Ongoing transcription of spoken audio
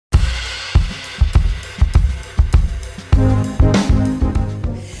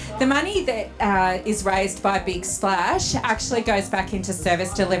money that is raised by Big Splash actually goes back into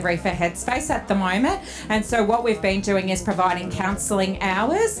service delivery for Headspace at the moment. And so what we've been doing is providing counselling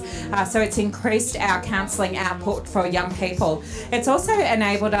hours. So it's increased our counselling output for young people. It's also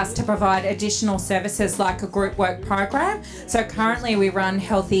enabled us to provide additional services like a group work program. So currently we run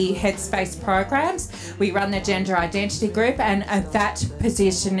healthy Headspace programs. We run the gender identity group, and that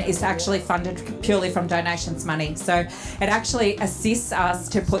position is actually funded purely from donations money. So it actually assists us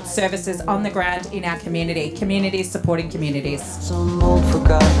to put services on the ground in our community. Communities supporting communities. Some old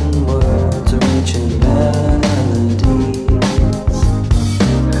forgotten word.